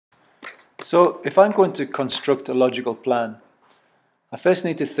So if I'm going to construct a logical plan, I first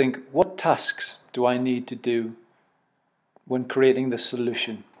need to think, what tasks do I need to do when creating the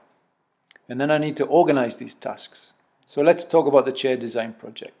solution? And then I need to organize these tasks. So let's talk about the chair design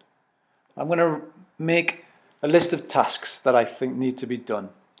project. I'm going to make a list of tasks that I think need to be done.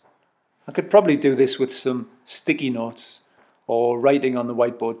 I could probably do this with some sticky notes or writing on the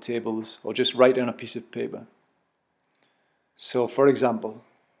whiteboard tables or just writing on a piece of paper. So for example,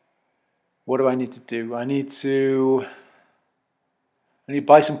 what do I need to do? I need to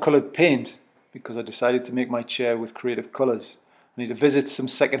buy some colored paint because I decided to make my chair with creative colors. I need to visit some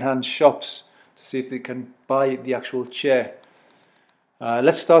second-hand shops to see if they can buy the actual chair.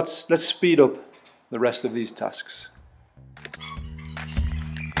 Let's speed up the rest of these tasks.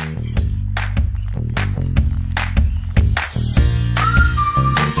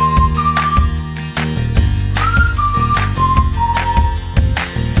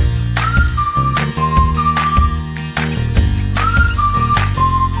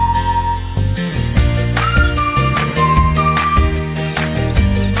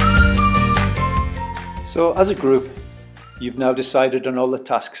 So as a group, you've now decided on all the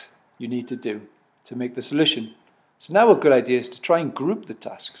tasks you need to do to make the solution. So now a good idea is to try and group the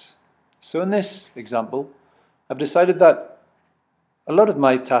tasks. So in this example, I've decided that a lot of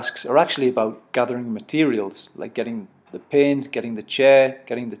my tasks are actually about gathering materials, like getting the paint, getting the chair,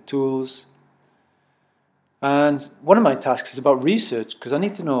 getting the tools. And one of my tasks is about research, because I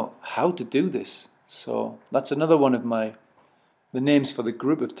need to know how to do this. So that's another one of the names for the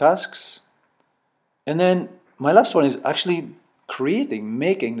group of tasks. And then my last one is actually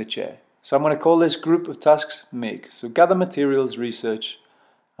making the chair. So I'm going to call this group of tasks make. So gather materials, research,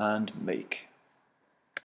 and make.